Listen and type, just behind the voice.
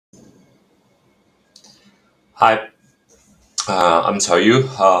Hi, I'm sorry you.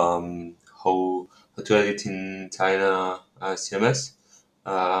 How to edit in China CMS?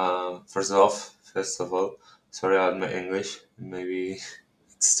 First of all, sorry about my English. Maybe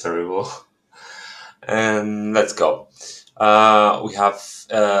it's terrible. And let's go. We have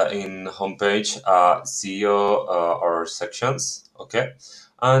in homepage CEO or sections. Okay,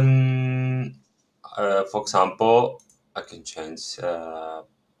 and for example, I can change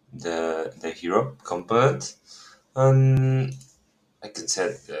the hero component and I can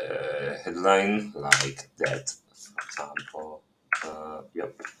set the headline like that, for example.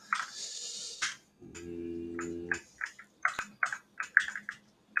 Yep. Mm,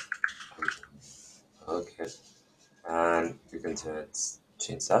 okay. And you can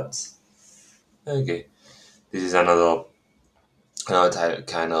change that. Okay. This is another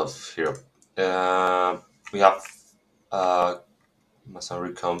kind of hero. We have a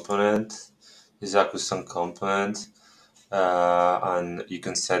masonry component. This is a custom component. And you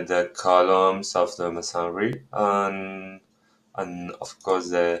can set the columns of the masonry and of course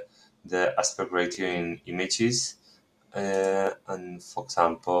the aspect ratio in images. And for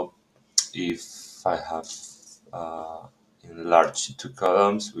example, if I have enlarged two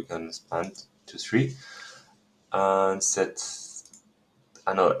columns, we can expand to three and set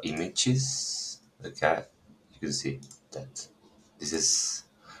another images. Okay, you can see that this is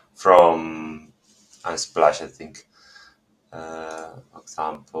from Unsplash, I think. For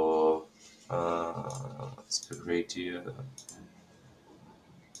example, aspect ratio.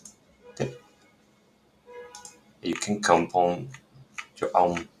 Okay. You can compound your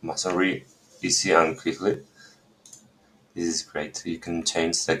own masonry easy and quickly. This is great. You can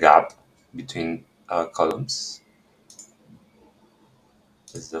change the gap between columns.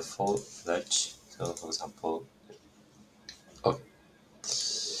 This is the full fledged. So, for example, okay.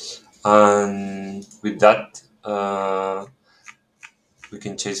 And with that, we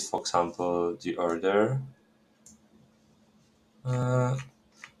can change, for example, the order. Uh,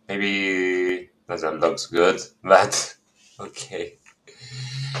 Maybe that looks good, but okay.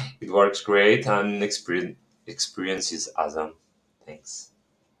 It works great and experience is awesome. Thanks.